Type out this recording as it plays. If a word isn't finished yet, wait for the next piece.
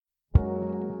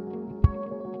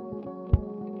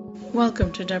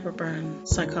Welcome to Deborah Byrne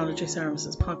Psychology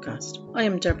Services podcast. I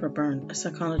am Deborah Byrne, a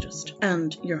psychologist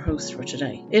and your host for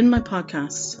today. In my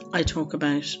podcasts, I talk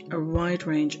about a wide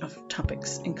range of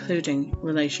topics, including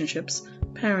relationships,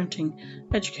 parenting,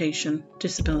 education,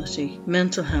 disability,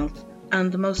 mental health,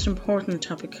 and the most important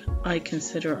topic I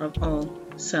consider of all,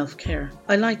 self-care.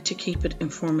 I like to keep it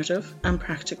informative and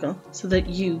practical so that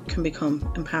you can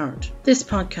become empowered. This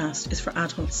podcast is for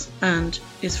adults and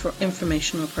is for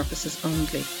informational purposes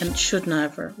only and should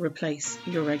never replace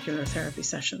your regular therapy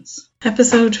sessions.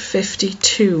 Episode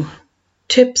 52.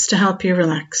 Tips to help you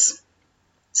relax.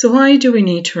 So why do we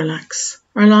need to relax?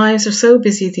 Our lives are so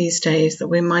busy these days that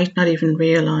we might not even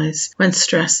realise when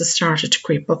stress has started to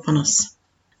creep up on us.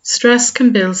 Stress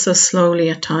can build so slowly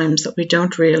at times that we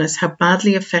don't realise how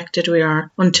badly affected we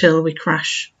are until we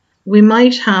crash. We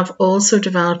might have also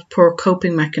developed poor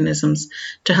coping mechanisms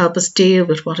to help us deal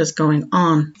with what is going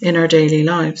on in our daily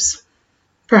lives.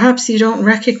 Perhaps you don't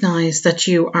recognise that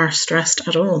you are stressed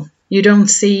at all. You don't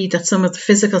see that some of the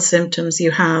physical symptoms you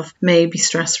have may be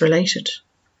stress related.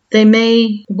 They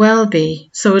may well be,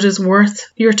 so it is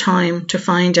worth your time to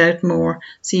find out more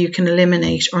so you can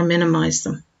eliminate or minimise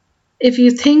them. If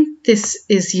you think this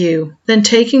is you, then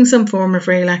taking some form of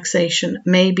relaxation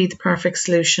may be the perfect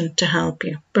solution to help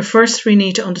you. But first we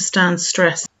need to understand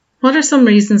stress. What are some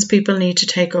reasons people need to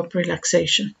take up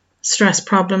relaxation? Stress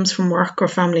problems from work or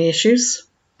family issues,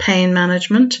 pain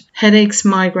management, headaches,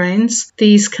 migraines.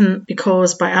 These can be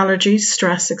caused by allergies,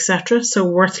 stress, etc., so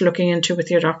worth looking into with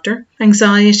your doctor.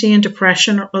 Anxiety and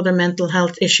depression or other mental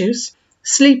health issues.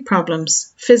 Sleep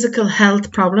problems, physical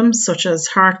health problems such as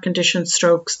heart conditions,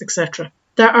 strokes, etc.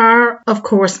 There are, of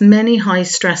course, many high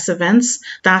stress events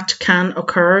that can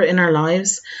occur in our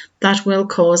lives that will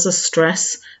cause us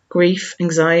stress, grief,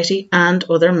 anxiety, and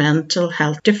other mental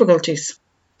health difficulties.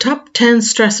 Top 10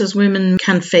 stressors women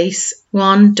can face: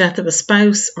 1. Death of a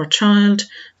spouse or child.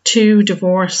 2.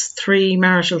 Divorce. 3.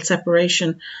 Marital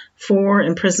separation. 4.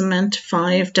 Imprisonment.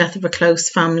 5. Death of a close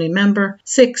family member.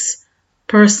 6.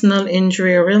 Personal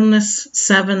injury or illness.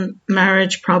 7.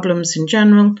 Marriage problems in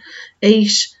general. 8.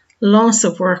 Loss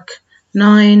of work.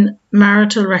 9.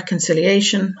 Marital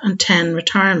reconciliation. And 10.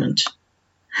 Retirement.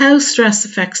 How stress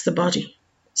affects the body.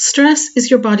 Stress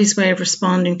is your body's way of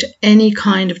responding to any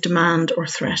kind of demand or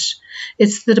threat.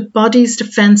 It's the body's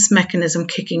defense mechanism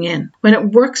kicking in. When it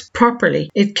works properly,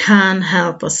 it can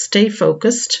help us stay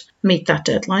focused, meet that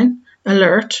deadline,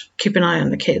 alert, keep an eye on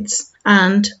the kids,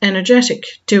 and energetic,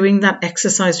 doing that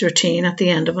exercise routine at the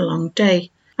end of a long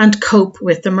day, and cope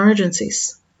with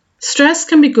emergencies. Stress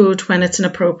can be good when it's an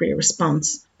appropriate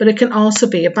response, but it can also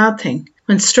be a bad thing.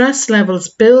 When stress levels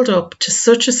build up to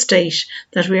such a state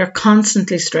that we are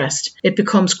constantly stressed, it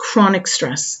becomes chronic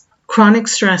stress. Chronic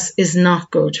stress is not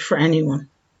good for anyone.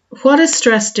 What is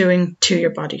stress doing to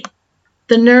your body?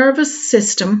 The nervous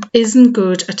system isn't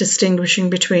good at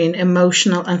distinguishing between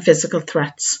emotional and physical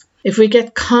threats. If we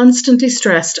get constantly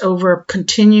stressed over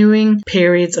continuing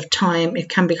periods of time, it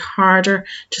can be harder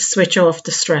to switch off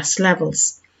the stress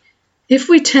levels. If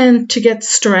we tend to get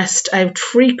stressed out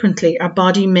frequently, our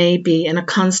body may be in a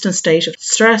constant state of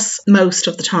stress most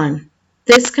of the time.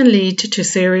 This can lead to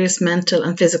serious mental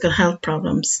and physical health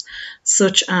problems,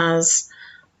 such as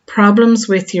problems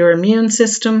with your immune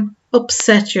system,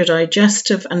 upset your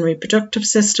digestive and reproductive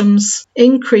systems,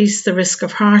 increase the risk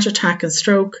of heart attack and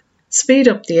stroke, speed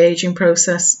up the aging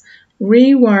process,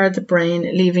 rewire the brain,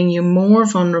 leaving you more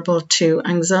vulnerable to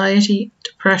anxiety,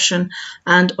 depression,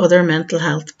 and other mental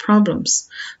health problems.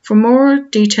 For more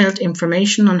detailed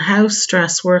information on how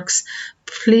stress works,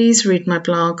 please read my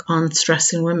blog on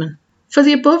stress in women. For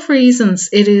the above reasons,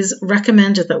 it is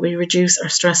recommended that we reduce our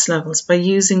stress levels by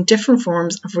using different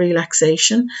forms of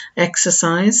relaxation,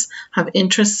 exercise, have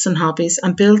interests and hobbies,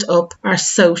 and build up our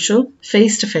social,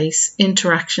 face-to-face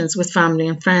interactions with family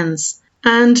and friends,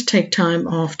 and take time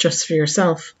off just for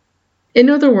yourself. In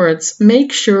other words,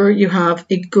 make sure you have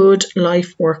a good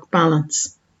life-work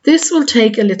balance. This will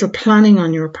take a little planning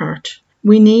on your part.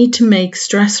 We need to make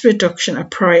stress reduction a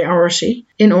priority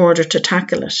in order to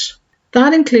tackle it.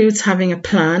 That includes having a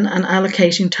plan and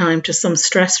allocating time to some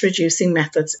stress-reducing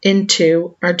methods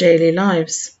into our daily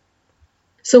lives.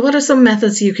 So what are some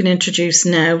methods you can introduce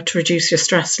now to reduce your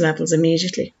stress levels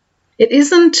immediately? It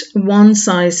isn't one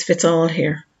size fits all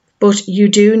here, but you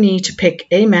do need to pick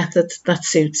a method that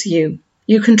suits you.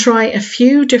 You can try a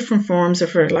few different forms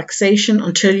of relaxation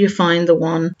until you find the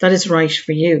one that is right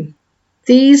for you.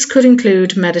 These could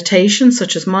include meditation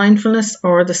such as mindfulness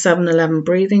or the 7-11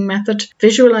 breathing method,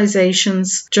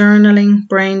 visualizations, journaling,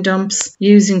 brain dumps,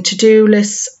 using to-do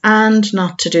lists and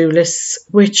not to-do lists,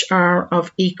 which are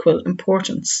of equal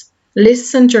importance.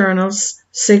 Lists and journals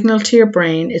Signal to your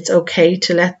brain it's okay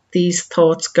to let these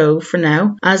thoughts go for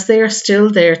now, as they are still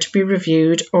there to be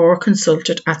reviewed or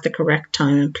consulted at the correct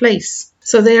time and place.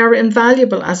 So they are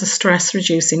invaluable as a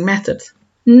stress-reducing method.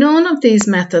 None of these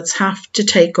methods have to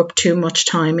take up too much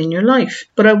time in your life,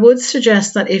 but I would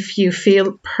suggest that if you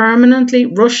feel permanently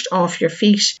rushed off your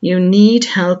feet, you need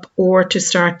help or to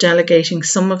start delegating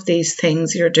some of these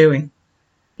things you're doing.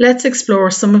 Let's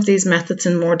explore some of these methods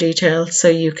in more detail so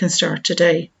you can start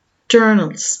today.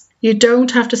 Journals. You don't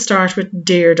have to start with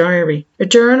Dear Diary. A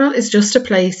journal is just a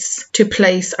place to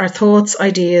place our thoughts,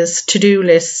 ideas, to-do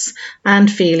lists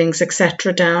and feelings,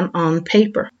 etc. down on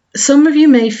paper. Some of you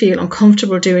may feel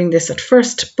uncomfortable doing this at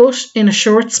first, but in a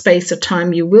short space of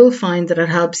time you will find that it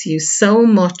helps you so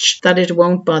much that it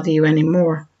won't bother you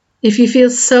anymore. If you feel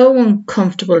so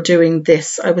uncomfortable doing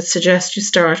this, I would suggest you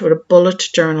start with a bullet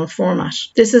journal format.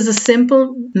 This is a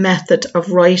simple method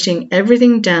of writing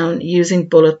everything down using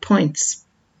bullet points.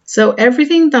 So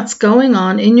everything that's going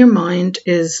on in your mind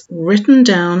is written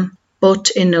down,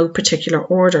 but in no particular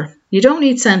order. You don't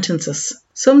need sentences.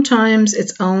 Sometimes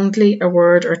it's only a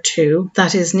word or two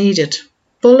that is needed.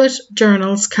 Bullet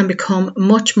journals can become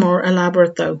much more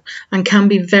elaborate though, and can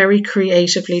be very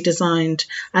creatively designed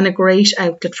and a great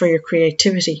outlet for your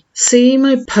creativity. See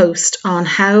my post on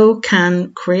how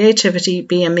can creativity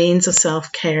be a means of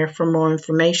self-care for more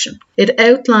information. It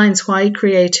outlines why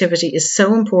creativity is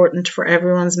so important for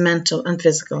everyone's mental and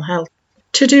physical health.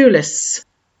 To-do lists.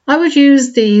 I would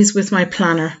use these with my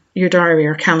planner, your diary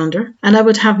or calendar, and I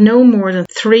would have no more than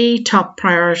 3 top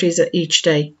priorities each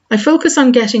day. I focus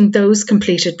on getting those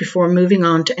completed before moving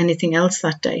on to anything else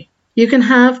that day. You can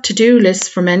have to-do lists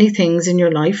for many things in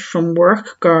your life, from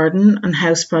work, garden and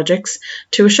house projects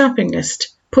to a shopping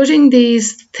list. Putting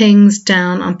these things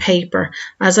down on paper,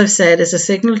 as I've said, is a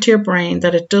signal to your brain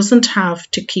that it doesn't have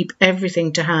to keep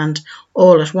everything to hand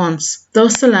all at once,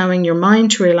 thus allowing your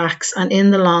mind to relax and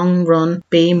in the long run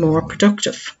be more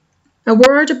productive. A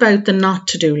word about the not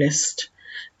to-do list.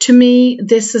 To me,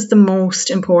 this is the most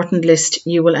important list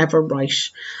you will ever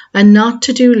write. A not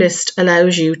to-do list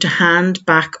allows you to hand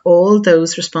back all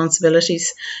those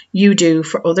responsibilities you do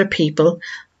for other people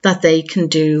that they can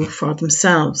do for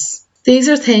themselves. These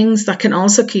are things that can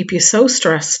also keep you so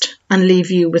stressed and leave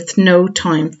you with no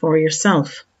time for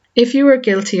yourself. If you are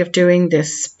guilty of doing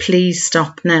this, please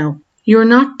stop now. You're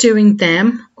not doing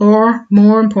them, or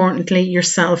more importantly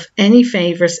yourself, any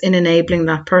favours in enabling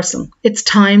that person. It's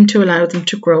time to allow them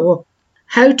to grow up.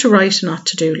 How to write a not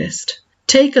to-do list.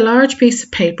 Take a large piece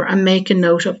of paper and make a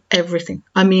note of everything.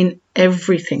 I mean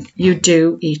everything you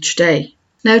do each day.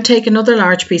 Now take another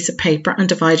large piece of paper and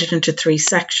divide it into 3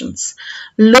 sections.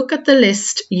 Look at the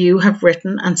list you have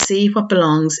written and see what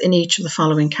belongs in each of the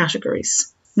following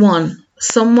categories. 1.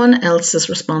 Someone else's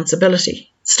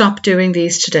responsibility. Stop doing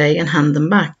these today and hand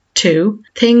them back. 2.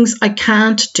 Things I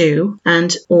can't do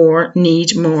and or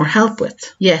need more help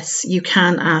with. Yes, you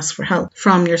can ask for help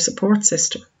from your support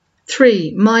system.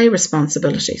 3. My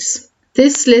responsibilities.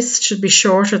 This list should be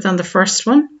shorter than the first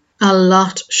one, a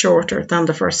lot shorter than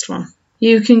the first one.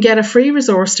 You can get a free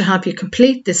resource to help you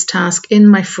complete this task in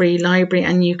my free library,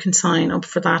 and you can sign up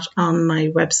for that on my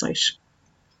website.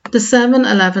 The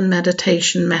 7-11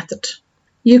 meditation method.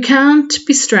 You can't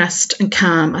be stressed and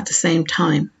calm at the same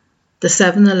time. The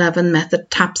 7-11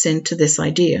 method taps into this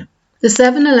idea. The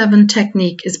 7-11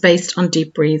 technique is based on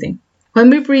deep breathing. When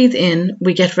we breathe in,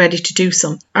 we get ready to do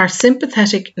something. Our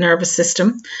sympathetic nervous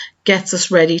system gets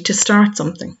us ready to start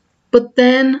something. But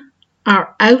then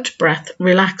our out breath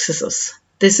relaxes us.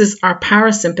 This is our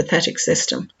parasympathetic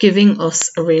system, giving us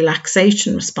a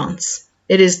relaxation response.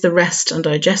 It is the rest and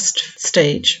digest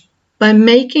stage. By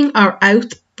making our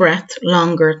out breath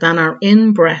longer than our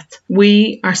in breath,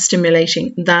 we are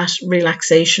stimulating that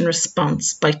relaxation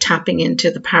response by tapping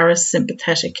into the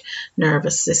parasympathetic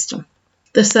nervous system.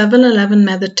 The 7-11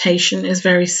 meditation is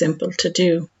very simple to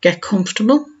do. Get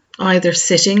comfortable, either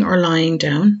sitting or lying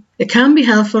down. It can be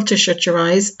helpful to shut your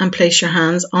eyes and place your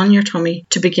hands on your tummy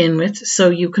to begin with, so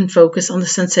you can focus on the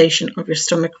sensation of your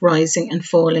stomach rising and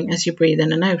falling as you breathe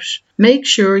in and out. Make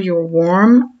sure you're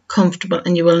warm, comfortable,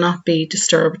 and you will not be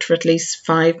disturbed for at least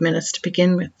 5 minutes to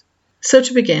begin with. So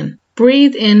to begin,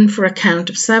 breathe in for a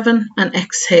count of 7 and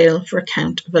exhale for a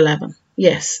count of 11.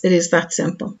 Yes, it is that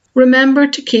simple. Remember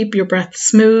to keep your breath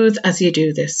smooth as you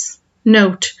do this.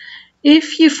 Note,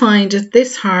 if you find it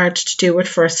this hard to do at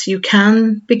first, you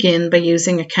can begin by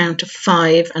using a count of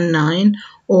 5 and 9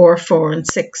 or 4 and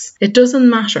 6. It doesn't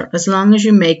matter as long as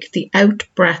you make the out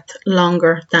breath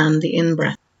longer than the in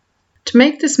breath. To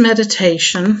make this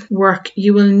meditation work,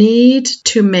 you will need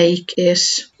to make it,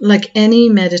 like any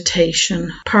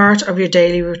meditation, part of your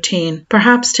daily routine,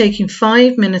 perhaps taking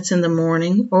 5 minutes in the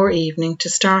morning or evening to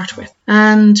start with,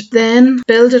 and then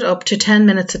build it up to 10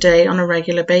 minutes a day on a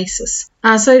regular basis.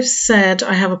 As I've said,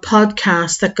 I have a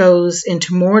podcast that goes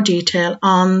into more detail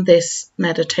on this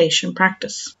meditation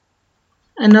practice.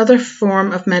 Another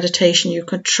form of meditation you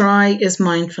could try is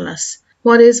mindfulness.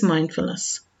 What is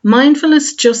mindfulness?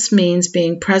 Mindfulness just means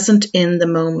being present in the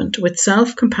moment with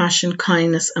self-compassion,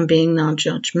 kindness, and being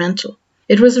non-judgmental.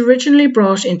 It was originally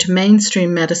brought into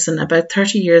mainstream medicine about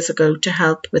 30 years ago to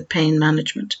help with pain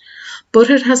management,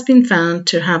 but it has been found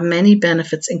to have many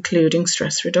benefits, including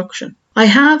stress reduction. I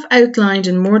have outlined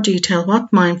in more detail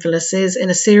what mindfulness is in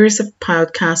a series of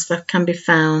podcasts that can be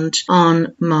found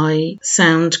on my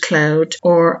SoundCloud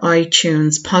or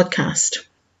iTunes podcast.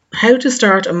 How to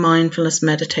start a mindfulness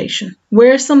meditation.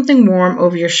 Wear something warm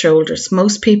over your shoulders.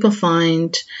 Most people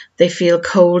find they feel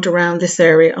cold around this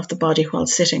area of the body while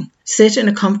sitting. Sit in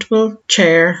a comfortable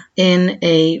chair in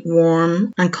a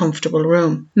warm and comfortable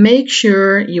room. Make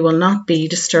sure you will not be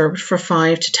disturbed for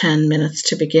 5 to 10 minutes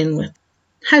to begin with.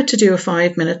 How to do a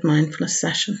 5-minute mindfulness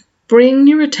session. Bring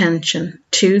your attention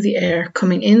to the air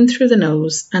coming in through the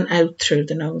nose and out through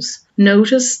the nose.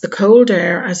 Notice the cold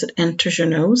air as it enters your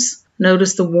nose.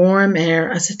 Notice the warm air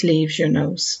as it leaves your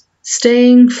nose.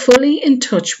 Staying fully in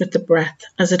touch with the breath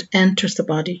as it enters the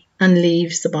body and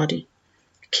leaves the body.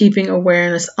 Keeping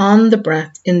awareness on the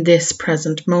breath in this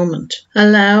present moment.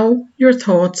 Allow your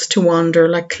thoughts to wander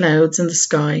like clouds in the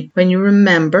sky. When you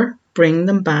remember, bring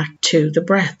them back to the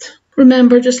breath.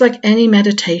 Remember, just like any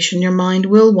meditation, your mind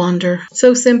will wander.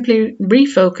 So simply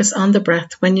refocus on the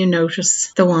breath when you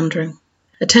notice the wandering.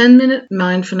 A 10-minute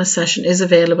mindfulness session is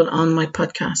available on my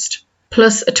podcast,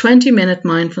 plus a 20-minute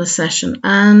mindfulness session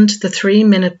and the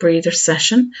 3-minute breather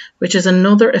session, which is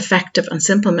another effective and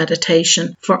simple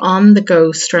meditation for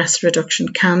on-the-go stress reduction,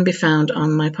 can be found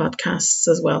on my podcasts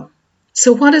as well.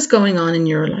 So what is going on in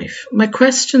your life? My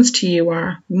questions to you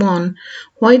are: 1,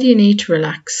 why do you need to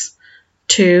relax?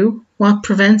 2, what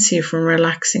prevents you from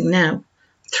relaxing now?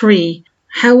 3,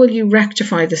 how will you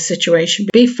rectify the situation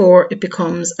before it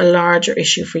becomes a larger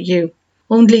issue for you?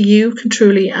 Only you can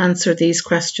truly answer these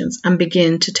questions and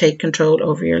begin to take control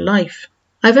over your life.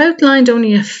 I've outlined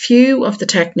only a few of the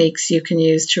techniques you can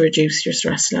use to reduce your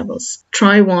stress levels.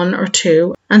 Try 1 or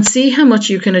 2 and see how much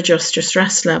you can adjust your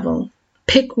stress level.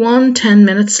 Pick one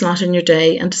 10-minute slot in your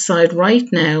day and decide right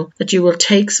now that you will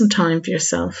take some time for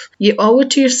yourself. You owe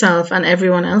it to yourself and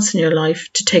everyone else in your life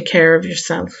to take care of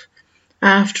yourself.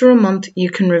 After a month,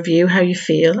 you can review how you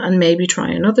feel and maybe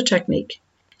try another technique.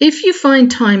 If you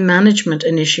find time management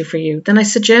an issue for you, then I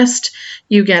suggest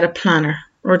you get a planner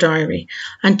or diary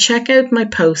and check out my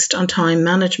post on time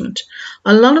management.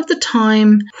 A lot of the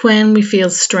time when we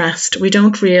feel stressed, we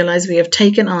don't realize we have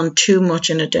taken on too much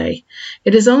in a day.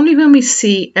 It is only when we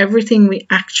see everything we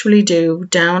actually do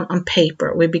down on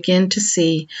paper we begin to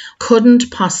see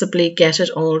couldn't possibly get it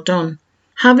all done.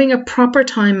 Having a proper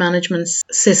time management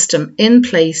system in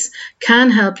place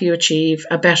can help you achieve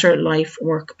a better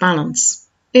life-work balance.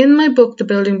 In my book, The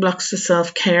Building Blocks to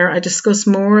Self-Care, I discuss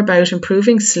more about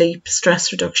improving sleep,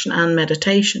 stress reduction and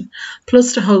meditation,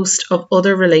 plus a host of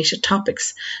other related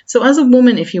topics. So as a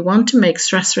woman, if you want to make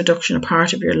stress reduction a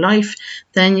part of your life,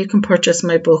 then you can purchase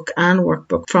my book and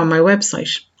workbook from my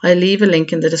website. I leave a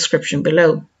link in the description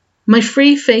below. My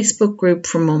free Facebook group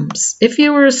for mums. If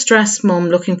you are a stressed mum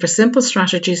looking for simple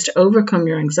strategies to overcome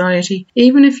your anxiety,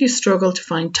 even if you struggle to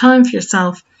find time for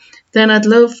yourself, then I'd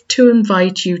love to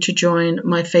invite you to join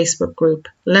my Facebook group,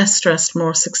 Less Stressed,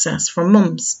 More Success for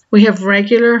Mums. We have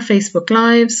regular Facebook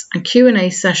Lives and Q&A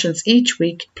sessions each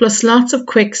week, plus lots of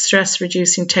quick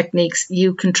stress-reducing techniques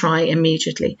you can try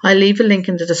immediately. I'll leave a link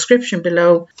in the description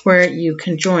below where you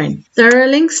can join. There are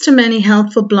links to many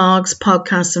helpful blogs,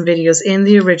 podcasts and videos in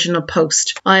the original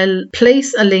post. I'll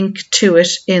place a link to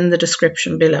it in the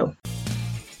description below.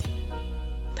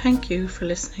 Thank you for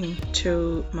listening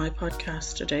to my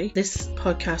podcast today. This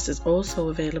podcast is also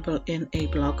available in a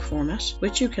blog format,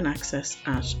 which you can access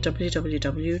at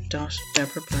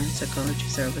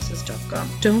www.deborahbyrnepsychologyservices.com.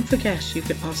 Don't forget, you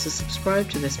can also subscribe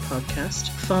to this podcast,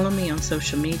 follow me on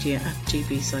social media at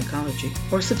DB Psychology,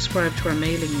 or subscribe to our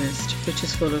mailing list, which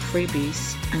is full of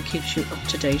freebies and keeps you up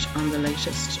to date on the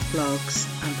latest blogs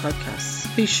and podcasts.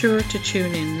 Be sure to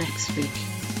tune in next week